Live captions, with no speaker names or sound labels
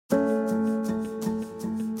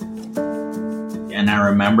And I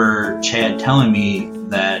remember Chad telling me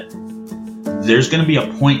that there's going to be a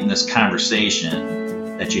point in this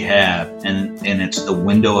conversation that you have, and it's the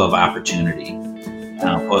window of opportunity.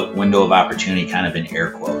 I'll put window of opportunity kind of in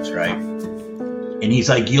air quotes, right? And he's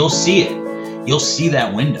like, you'll see it. You'll see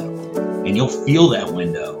that window, and you'll feel that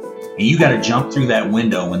window. And you got to jump through that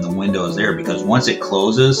window when the window is there, because once it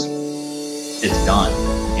closes, it's done.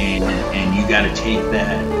 And you got to take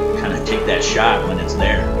that shot when it's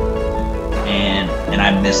there. And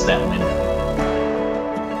I missed that window.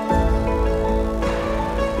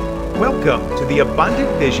 Welcome to the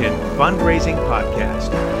Abundant Vision Fundraising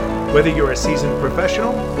Podcast. Whether you're a seasoned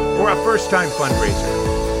professional or a first-time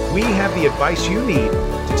fundraiser, we have the advice you need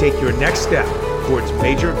to take your next step towards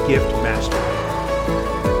major gift mastery.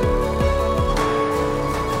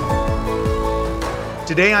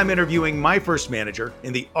 Today, I'm interviewing my first manager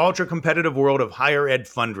in the ultra-competitive world of higher ed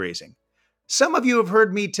fundraising. Some of you have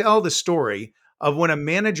heard me tell the story of when a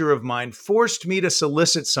manager of mine forced me to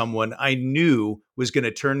solicit someone I knew was going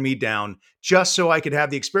to turn me down just so I could have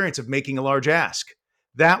the experience of making a large ask.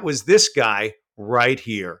 That was this guy right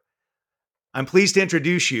here. I'm pleased to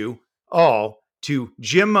introduce you all to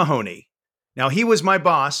Jim Mahony. Now, he was my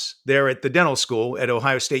boss there at the dental school at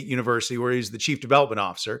Ohio State University, where he's the chief development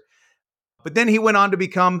officer. But then he went on to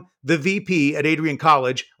become the VP at Adrian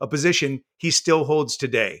College, a position he still holds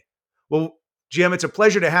today. Well, Jim, it's a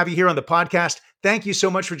pleasure to have you here on the podcast. Thank you so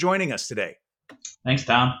much for joining us today. Thanks,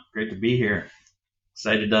 Tom. Great to be here.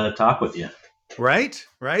 Excited to talk with you. Right.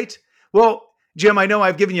 Well, Jim, I know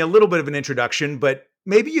I've given you a little bit of an introduction, but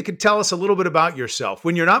maybe you could tell us a little bit about yourself.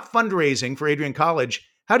 When you're not fundraising for Adrian College,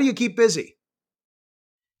 how do you keep busy?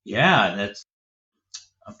 Yeah,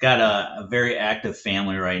 I've got a very active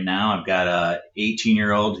family right now. I've got a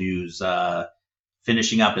 18-year-old who's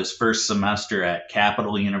finishing up his first semester at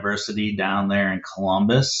Capital University down there in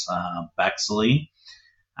Columbus, Bexley.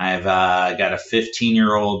 I've got a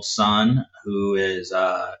 15-year-old son who is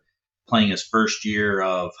playing his first year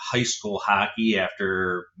of high school hockey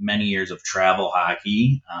after many years of travel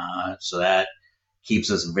hockey. So that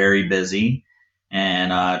keeps us very busy.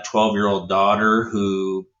 And a 12-year-old daughter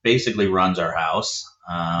who basically runs our house.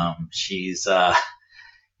 She's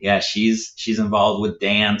involved with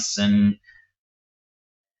dance and,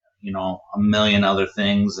 a million other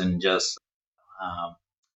things, and just,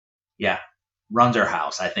 runs our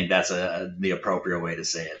house. I think that's the appropriate way to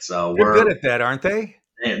say it. So They're good at that, aren't they?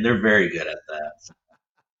 They're very good at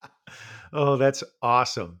that. Oh, that's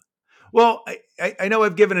awesome. Well, I know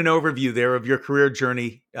I've given an overview there of your career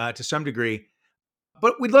journey to some degree,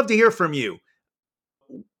 but we'd love to hear from you.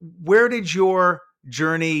 Where did your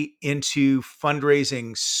journey into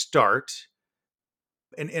fundraising start?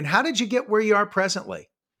 And how did you get where you are presently?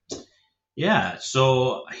 Yeah.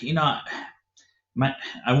 So, I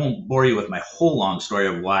won't bore you with my whole long story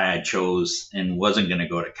of why I chose and wasn't going to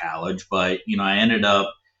go to college, but, I ended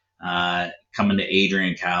up coming to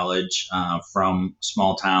Adrian College from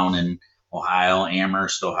small town in Ohio,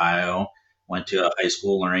 Amherst, Ohio. Went to a high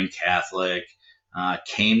school learning Catholic.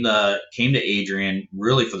 Came to Adrian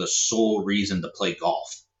really for the sole reason to play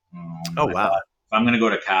golf. Oh, wow. If I'm going to go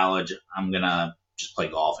to college, I'm going to just play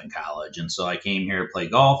golf in college. And so I came here to play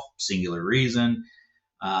golf, singular reason.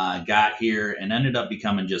 Got here and ended up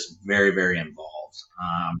becoming just very, very involved.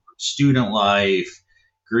 Student life,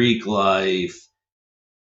 Greek life,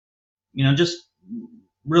 just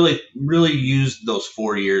really, really used those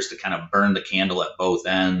 4 years to kind of burn the candle at both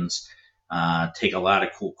ends. Take a lot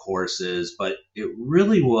of cool courses, but it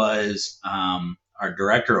really was our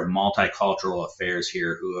director of multicultural affairs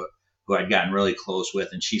here who I'd gotten really close with.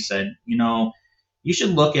 And she said, you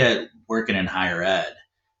should look at working in higher ed.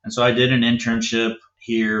 And so I did an internship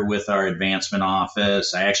here with our advancement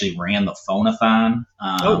office. I actually ran the phone-a-thon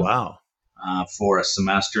for a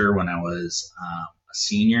semester when I was a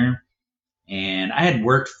senior. And I had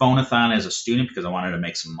worked phone-a-thon as a student because I wanted to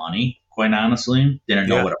make some money. Quite honestly, didn't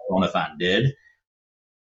know what a phone-a-thon did.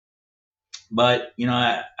 But,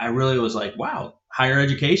 I really was like, wow, higher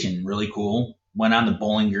education, really cool. Went on the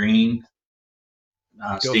Bowling Green.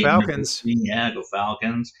 Go Falcons. Yeah, go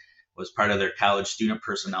Falcons. Was part of their college student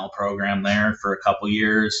personnel program there for a couple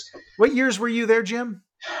years. What years were you there, Jim?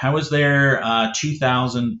 I was there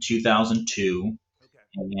 2000, 2002.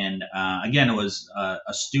 Okay. And again, it was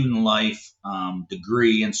a student life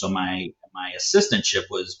degree. And so my assistantship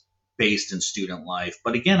was based in student life.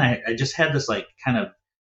 But again, I just had this kind of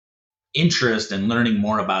interest in learning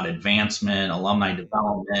more about advancement, alumni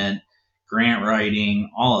development, grant writing,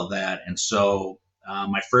 all of that. And so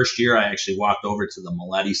my first year, I actually walked over to the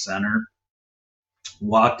Maletti Center,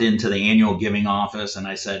 walked into the annual giving office, and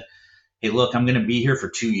I said, hey, look, I'm going to be here for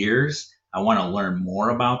 2 years. I want to learn more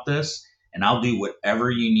about this, and I'll do whatever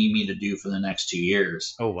you need me to do for the next 2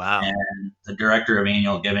 years. Oh, wow. And the director of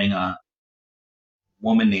annual giving, a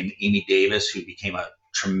woman named Amy Davis, who became a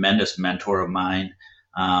tremendous mentor of mine,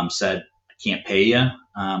 said, I can't pay you,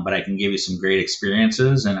 but I can give you some great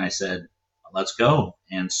experiences. And I said, let's go.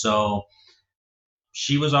 And so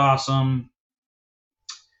she was awesome.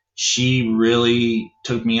 She really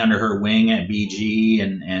took me under her wing at BG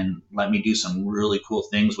and let me do some really cool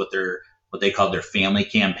things with their what they called their family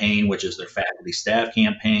campaign, which is their faculty staff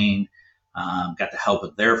campaign. Got to help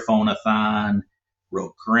with their phone-a-thon,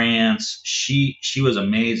 wrote grants. She was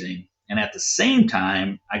amazing. And at the same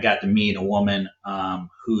time, I got to meet a woman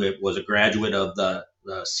who was a graduate of the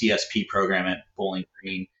CSP program at Bowling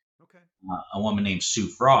Green, Okay. a woman named Sue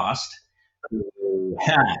Frost.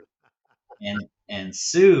 And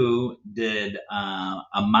Sue did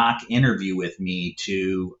a mock interview with me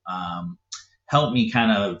to help me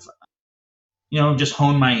kind of, just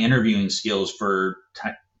hone my interviewing skills for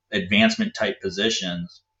advancement type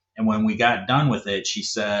positions. And when we got done with it, she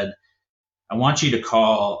said, I want you to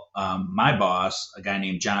call my boss, a guy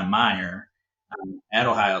named John Meyer at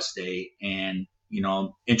Ohio State, and,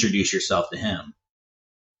 introduce yourself to him.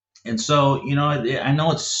 And so, I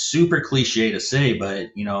know it's super cliche to say,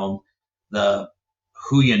 but, the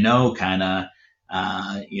who kind of,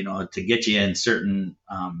 to get you in certain,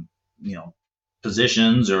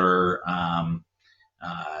 positions or uh,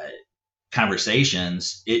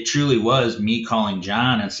 conversations, it truly was me calling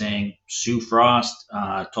John and saying, Sue Frost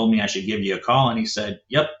told me I should give you a call. And he said,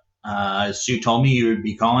 yep, Sue told me you would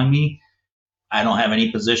be calling me. I don't have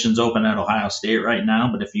any positions open at Ohio State right now,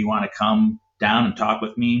 but if you want to come down and talk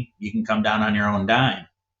with me, you can come down on your own dime.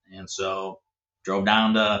 And so drove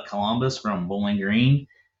down to Columbus from Bowling Green,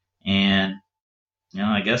 and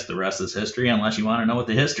I guess the rest is history, unless you want to know what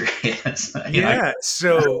the history is. Yeah.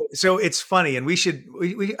 So it's funny, and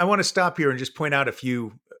I want to stop here and just point out a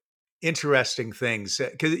few interesting things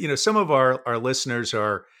because some of our listeners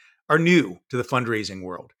are new to the fundraising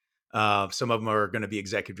world. Some of them are going to be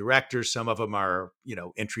executive directors. Some of them are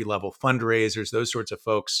entry level fundraisers. Those sorts of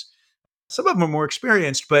folks. Some of them are more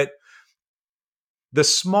experienced, but the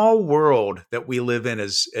small world that we live in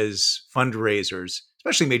as fundraisers,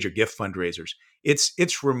 especially major gift fundraisers,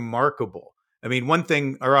 it's remarkable. I mean, one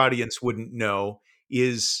thing our audience wouldn't know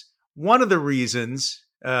is one of the reasons.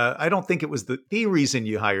 I don't think it was the reason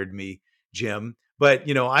you hired me, Jim, but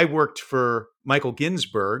I worked for Michael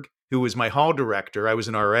Ginsberg, who was my hall director. I was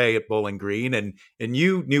an RA at Bowling Green, and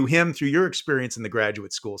you knew him through your experience in the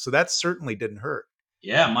graduate school, so that certainly didn't hurt.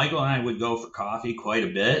 Yeah, Michael and I would go for coffee quite a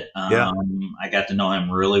bit. Yeah, I got to know him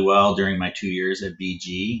really well during my 2 years at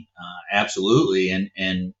BG. Absolutely,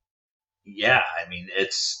 and yeah, I mean,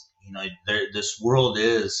 it's this world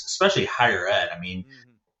is, especially higher ed. I mean,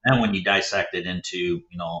 Mhm. and when you dissect it into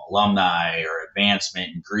alumni or advancement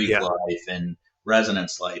and Greek Yeah, life and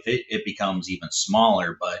residence life, it becomes even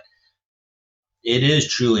smaller. But it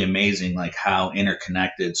is truly amazing, like how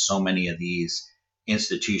interconnected so many of these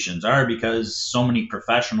institutions are, because so many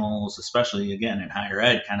professionals, especially again in higher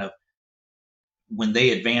ed, kind of when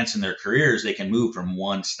they advance in their careers, they can move from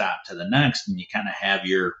one stop to the next, and you kind of have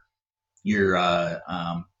your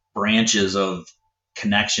branches of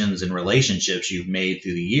connections and relationships you've made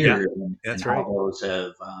through the yeah, years, and that's how right. those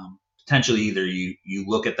have potentially either you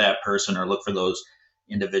look at that person or look for those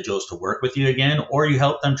individuals to work with you again, or you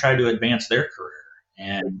help them try to advance their career.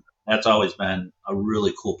 And that's always been a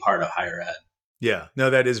really cool part of higher ed. Yeah, no,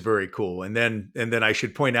 that is very cool. And then I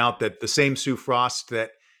should point out that the same Sue Frost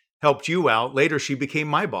that helped you out later, she became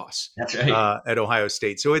my boss That's right. at Ohio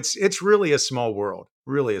State. So it's really a small world,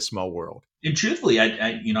 really a small world. And truthfully,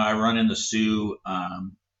 I run into Sue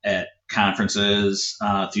at conferences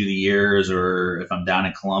through the years, or if I'm down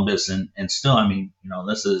in Columbus, and still, I mean,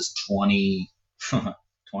 this is 20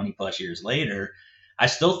 plus years later. I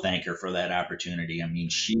still thank her for that opportunity. I mean,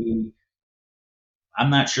 I'm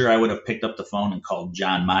not sure I would have picked up the phone and called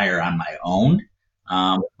John Meyer on my own,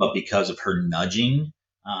 but because of her nudging,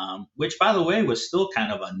 which, by the way, was still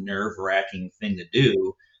kind of a nerve wracking thing to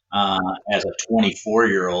do uh, as a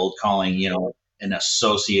 24-year-old, calling, an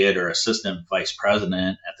associate or assistant vice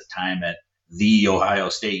president at the time at the Ohio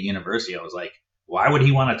State University. I was like, why would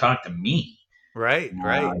he want to talk to me? Right,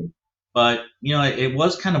 right. Um, but it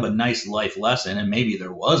was kind of a nice life lesson, and maybe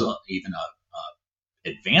there was even a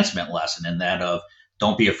advancement lesson in that of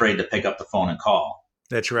don't be afraid to pick up the phone and call.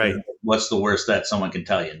 That's right. What's the worst that someone can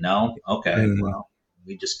tell you? No? Okay. Mhm. Well,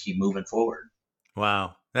 we just keep moving forward.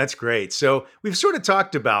 Wow, that's great. So we've sort of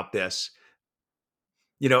talked about this,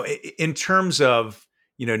 in terms of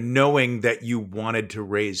knowing that you wanted to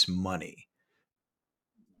raise money.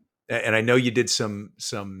 and I know you did some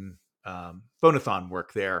phonathon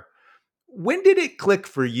work there. When did it click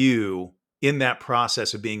for you in that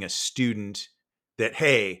process of being a student that,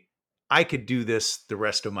 hey, I could do this the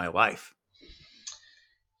rest of my life?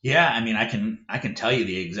 Yeah, I mean, I can tell you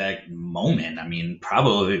the exact moment. I mean,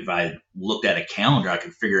 probably if I looked at a calendar, I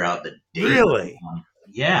could figure out the date. Really?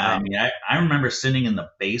 Yeah, I Wow. mean, I remember sitting in the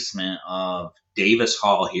basement of Davis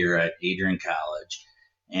Hall here at Adrian College,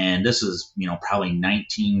 and this is probably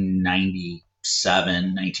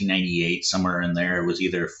 1997, 1998, somewhere in there. It was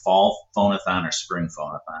either fall phonathon or spring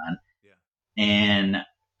phonathon, Yeah. and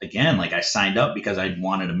again, like I signed up because I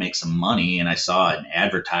wanted to make some money, and I saw an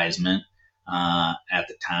advertisement at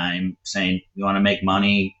the time saying, "You want to make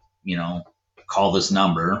money? You know, call this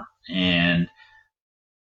number and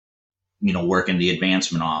work in the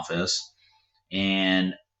advancement office."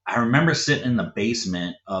 And I remember sitting in the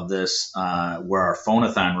basement of this where our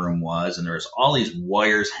phonathon room was, and there was all these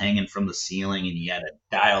wires hanging from the ceiling, and you had to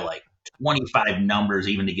dial like 25 numbers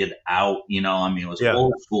even to get out. I mean, it was Yeah.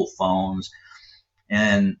 old school phones.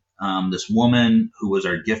 And this woman who was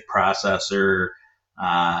our gift processor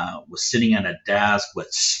was sitting at a desk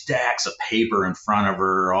with stacks of paper in front of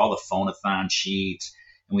her, all the phonathon sheets,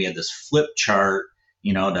 and we had this flip chart,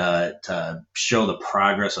 to show the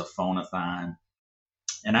progress of phonathon.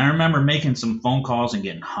 And I remember making some phone calls and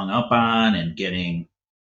getting hung up on and getting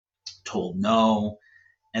told no.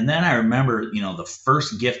 And then I remember, the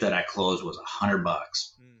first gift that I closed was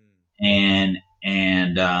 $100, and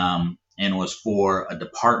was for a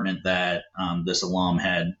department that this alum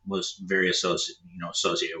was very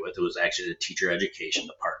associated with. It was actually the teacher education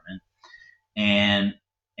department, and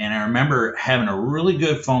I remember having a really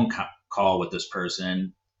good call with this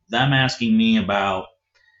person, them asking me about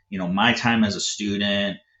my time as a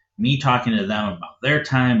student, me talking to them about their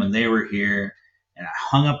time when they were here. And I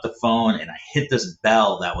hung up the phone and I hit this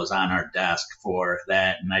bell that was on our desk for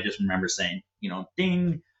that. And I just remember saying,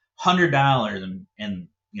 ding, $100. And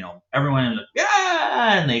everyone was like,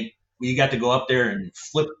 yeah. And you got to go up there and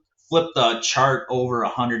flip the chart over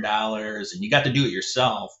 $100, and you got to do it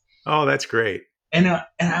yourself. Oh, that's great. And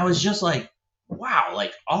I was just like, wow,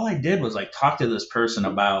 like all I did was like talk to this person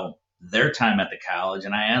about their time at the college,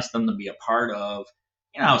 and I asked them to be a part of,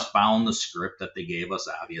 I was following the script that they gave us,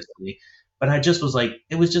 obviously, but I just was like,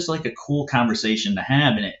 it was just like a cool conversation to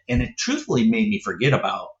have, and it truthfully made me forget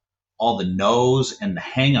about all the no's and the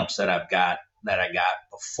hangups that I got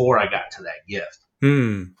before I got to that gift.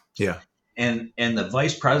 Yeah. And the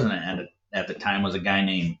vice president at the time was a guy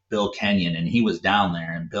named Bill Kenyon, and he was down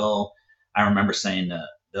there. And Bill, I remember saying to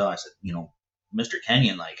Bill, I said, Mr.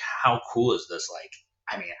 Kenyon, like, how cool is this? Like,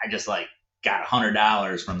 I mean, I just like got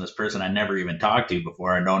 $100 from this person I never even talked to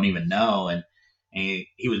before. I don't even know. And he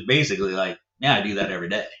was basically like, yeah, I do that every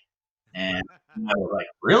day. And I was like,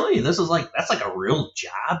 really? That's like a real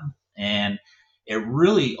job. And it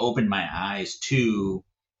really opened my eyes to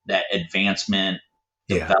that advancement,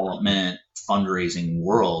 Yeah. development, fundraising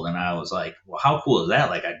world. And I was like, well, how cool is that?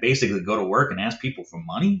 Like, I basically go to work and ask people for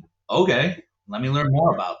money. Okay, let me learn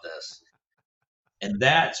more about this. And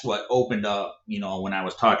that's what opened up, when I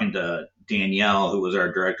was talking to Danielle, who was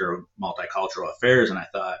our director of multicultural affairs. And I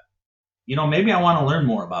thought, maybe I want to learn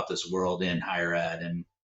more about this world in higher ed. And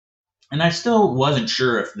I still wasn't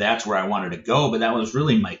sure if that's where I wanted to go, but that was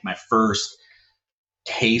really my first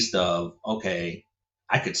taste of, okay,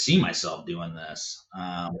 I could see myself doing this.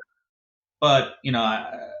 But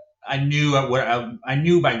I knew I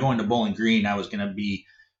knew by going to Bowling Green, I was going to be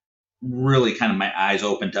really kind of my eyes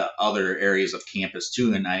open to other areas of campus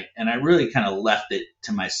too. And I really kind of left it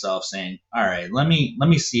to myself, saying, all right, let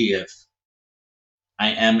me see if I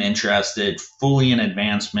am interested fully in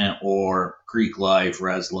advancement or Greek life,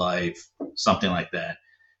 res life, something like that.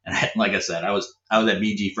 And like I said, I was at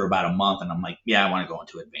BG for about a month, and I'm like, yeah, I want to go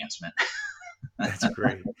into advancement. That's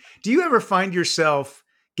great. Do you ever find yourself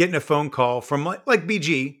getting a phone call from like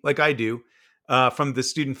BG, like I do, from the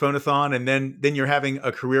student phonathon, and then you're having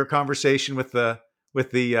a career conversation with the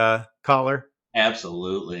caller?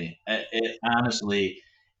 Absolutely. It honestly,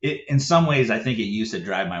 in some ways, I think it used to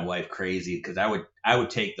drive my wife crazy because I would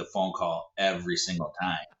take the phone call every single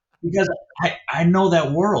time because I know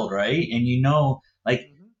that world, right? And like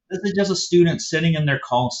Mhm. this is just a student sitting in their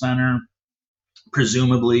call center,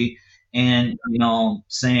 presumably, and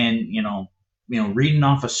saying, reading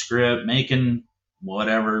off a script, making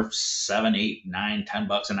whatever, 7, 8, 9,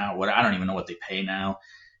 $10 an hour. What, I don't even know what they pay now.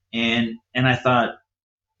 And I thought,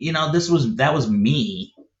 that was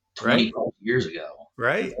me Right, 20 plus years ago. And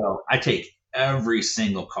right. so I take every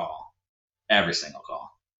single call, every single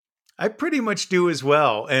call. I pretty much do as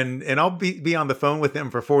well, and I'll be on the phone with them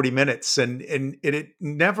for 40 minutes, and it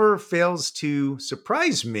never fails to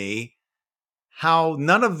surprise me how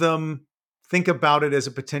none of them think about it as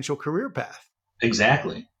a potential career path.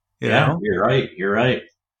 Exactly. You Yeah, know, you're right. You're right.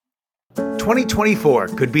 2024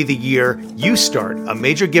 could be the year you start a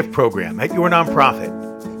major gift program at your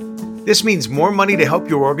nonprofit. This means more money to help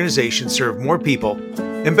your organization serve more people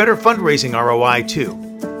and better fundraising ROI too.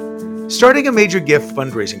 Starting a major gift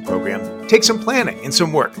fundraising program takes some planning and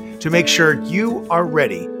some work to make sure you are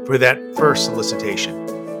ready for that first solicitation.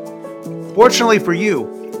 Fortunately for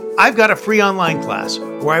you, I've got a free online class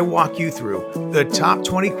where I walk you through the top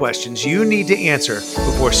 20 questions you need to answer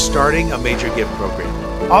before starting a major gift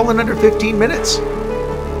program, all in under 15 minutes.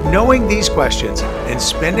 Knowing these questions and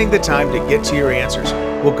spending the time to get to your answers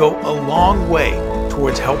will go a long way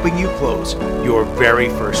towards helping you close your very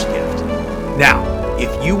first gift. Now,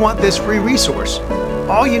 if you want this free resource,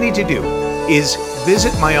 all you need to do is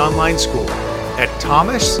visit my online school at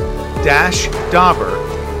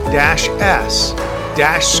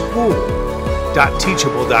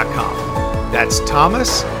thomas-dauber-s-school.teachable.com. That's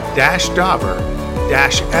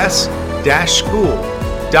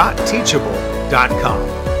thomas-dauber-s-school.teachable.com.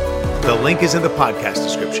 The link is in the podcast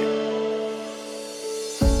description.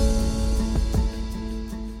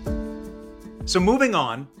 So moving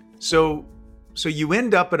on, so you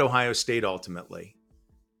end up at Ohio State ultimately.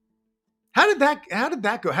 How did that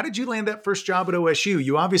go? How did you land that first job at OSU?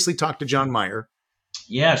 You obviously talked to John Meyer.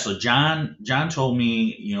 Yeah, so John told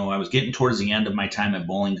me, I was getting towards the end of my time at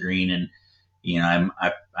Bowling Green, and I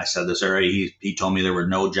said this already. He told me there were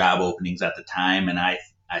no job openings at the time, and I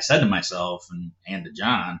said to myself and to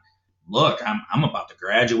John, look, I'm about to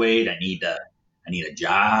graduate. I need a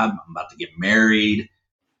job. I'm about to get married.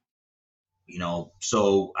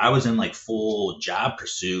 So I was in like full job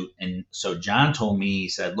pursuit. And so John told me, he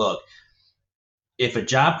said, look, if a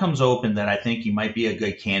job comes open that I think you might be a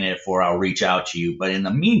good candidate for, I'll reach out to you. But in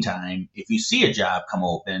the meantime, if you see a job come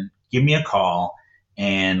open, give me a call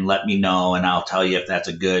and let me know, and I'll tell you if that's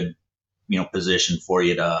a good, position for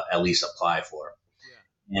you to at least apply for.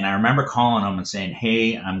 Yeah. And I remember calling him and saying,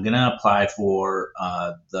 hey, I'm going to apply for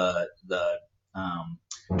the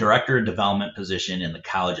director of development position in the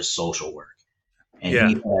College of Social Work. And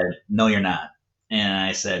he said, no, you're not. And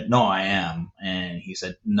I said, no, I am. And he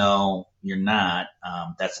said, no, you're not.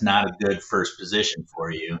 That's not a good first position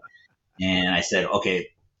for you. And I said, okay,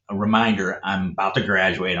 a reminder, I'm about to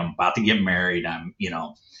graduate. I'm about to get married. And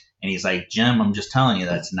he's like, Jim, I'm just telling you,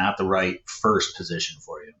 that's not the right first position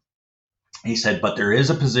for you. He said, but there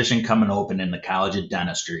is a position coming open in the College of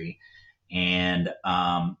Dentistry, and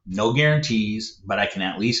no guarantees, but I can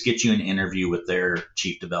at least get you an interview with their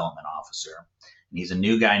chief development officer. And he's a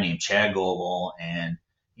new guy named Chad Goebel, and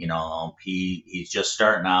he's just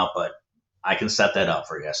starting out, but I can set that up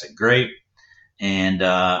for you. I said, great. And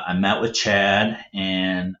I met with Chad,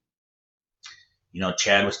 and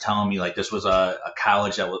Chad was telling me like this was a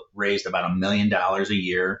college that raised about $1 million a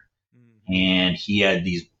year, and he had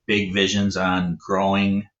these big visions on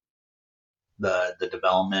growing the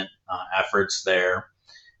development efforts there.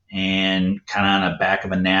 And kind of on the back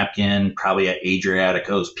of a napkin, probably at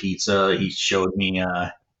Adriatico's Pizza, he showed me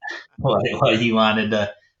what he wanted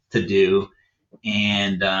to do.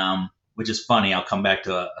 And which is funny. I'll come back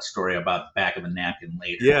to a story about back of a napkin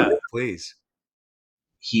later. Yeah, please.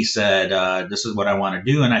 He said, this is what I want to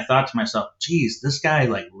do. And I thought to myself, geez, this guy,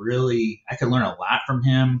 like, really, I could learn a lot from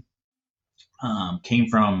him. Came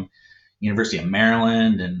from University of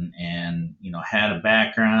Maryland and had a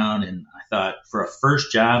background. And I thought for a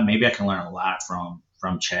first job, maybe I can learn a lot from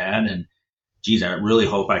Chad. And geez, I really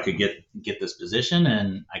hope I could get this position.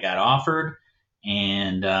 And I got offered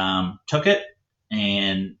and took it.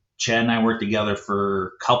 And Chad and I worked together for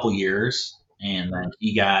a couple years. And then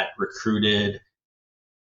he got recruited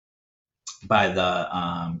by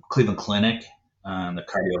the Cleveland Clinic, the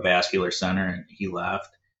cardiovascular center, and he left.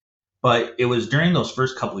 But it was during those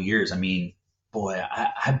first couple of years. I mean, boy,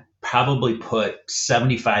 I probably put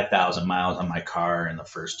 75,000 miles on my car in the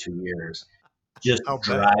first 2 years, just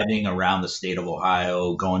driving around the state of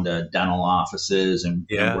Ohio, going to dental offices and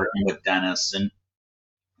working with dentists. And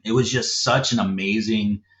it was just such an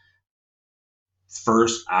amazing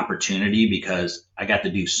first opportunity because I got to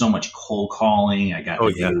do so much cold calling. I got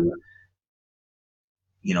to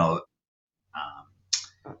do,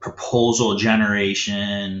 proposal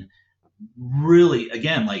generation. Really,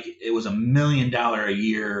 again, like it was $1 million a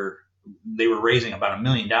year. They were raising about $1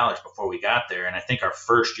 million before we got there. And I think our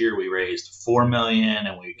first year we raised $4 million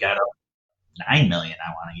and we got up $9 million.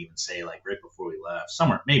 I want to even say like right before we left,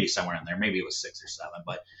 somewhere in there, maybe it was 6 or 7,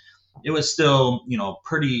 but it was still,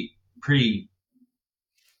 pretty pretty,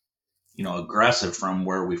 aggressive from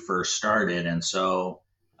where we first started. And so,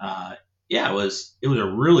 yeah, it was a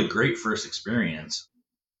really great first experience.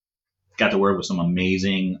 Got to work with some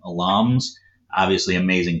amazing alums, obviously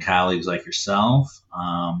amazing colleagues like yourself.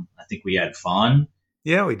 I think we had fun.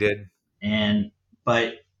 Yeah, we did. And,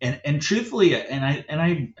 but, and truthfully, and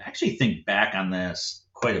I actually think back on this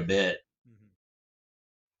quite a bit.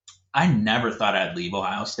 I never thought I'd leave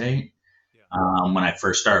Ohio State when I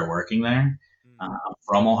first started working there. I'm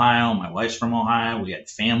from Ohio. My wife's from Ohio. We had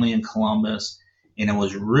family in Columbus. And it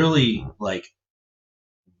was really like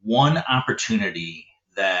one opportunity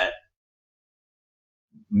that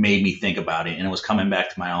made me think about it. And it was coming back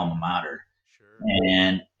to my alma mater. Sure.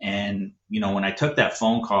 And when I took that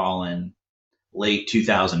phone call in late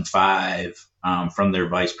 2005 from the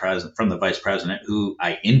vice president who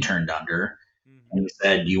I interned under, and he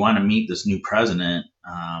said, "Do you want to meet this new president?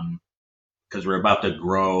 Because we're about to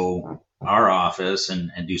grow our office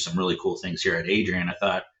and do some really cool things here at Adrian." I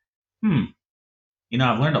thought,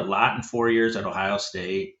 I've learned a lot in 4 years at Ohio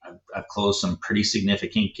State. I've closed some pretty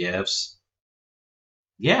significant gifts.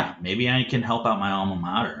 Yeah, maybe I can help out my alma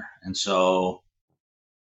mater. And so,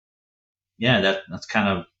 yeah, that's kind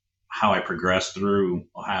of how I progressed through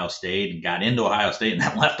Ohio State and got into Ohio State and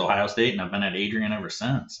then left Ohio State. And I've been at Adrian ever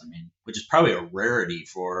since. I mean, which is probably a rarity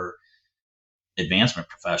for advancement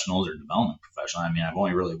professionals or development professionals. I mean, I've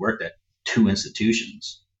only really worked at 2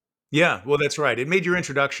 institutions. Yeah, well, that's right. It made your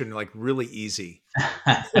introduction like really easy.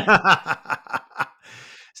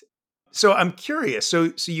 So I'm curious.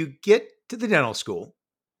 So you get to the dental school,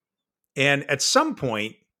 and at some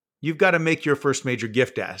point, you've got to make your first major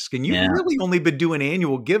gift ask. And you've really only been doing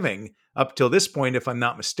annual giving up till this point, if I'm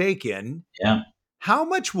not mistaken. Yeah. How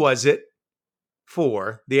much was it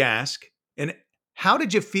for the ask? And how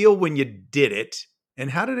did you feel when you did it?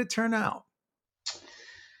 And how did it turn out?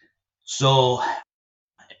 So,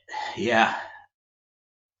 yeah,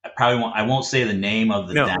 I won't say the name of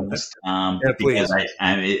the dentist because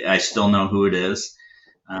I still know who it is.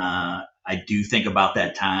 I do think about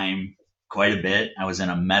that time quite a bit. I was in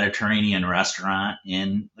a Mediterranean restaurant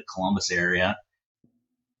in the Columbus area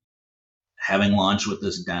having lunch with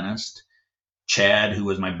this dentist. Chad, who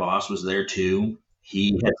was my boss, was there too.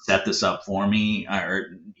 He had set this up for me,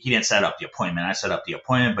 or he didn't set up the appointment. I set up the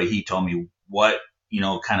appointment, but he told me what,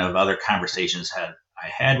 kind of other conversations I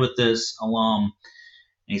had with this alum.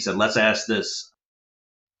 And he said, let's ask this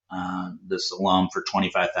alum for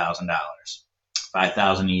 $25,000,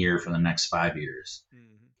 $5,000 a year for the next 5 years.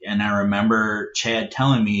 And I remember Chad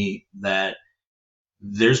telling me that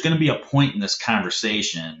there's going to be a point in this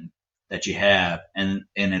conversation that you have, and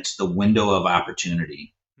it's the window of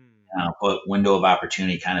opportunity. I'll put window of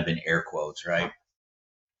opportunity kind of in air quotes, right?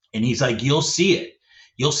 And he's like, you'll see it.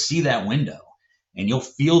 You'll see that window, and you'll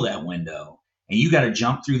feel that window. And you got to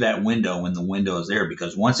jump through that window when the window is there,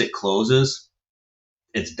 because once it closes,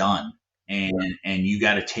 it's done. And you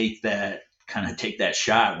got to take that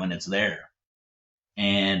shot when it's there.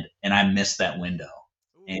 And I missed that window.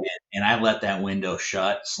 And I let that window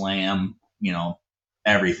shut, slam,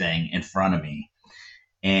 everything in front of me.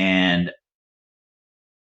 And,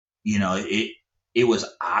 it was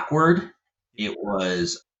awkward. It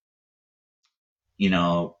was,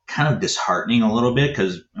 kind of disheartening a little bit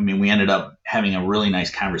because, we ended up having a really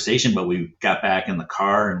nice conversation, but we got back in the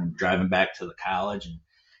car and driving back to the college.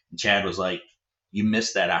 And Chad was like, you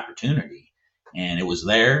missed that opportunity. And it was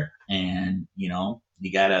there. And,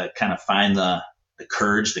 you got to kind of find the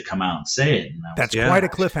courage to come out and say it. And that's quite a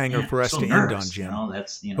cliffhanger for us to end on, Jim.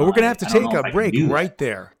 But we're going to have to take a break right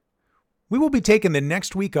there. We will be taking the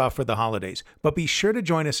next week off for the holidays, but be sure to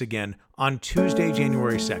join us again on Tuesday,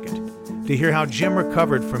 January 2nd, to hear how Jim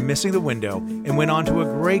recovered from missing the window and went on to a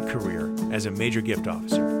great career as a major gift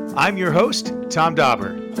officer. I'm your host, Tom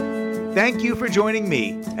Dauber. Thank you for joining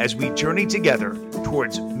me as we journey together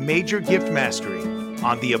towards major gift mastery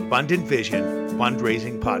on the Abundant Vision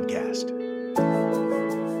Fundraising Podcast.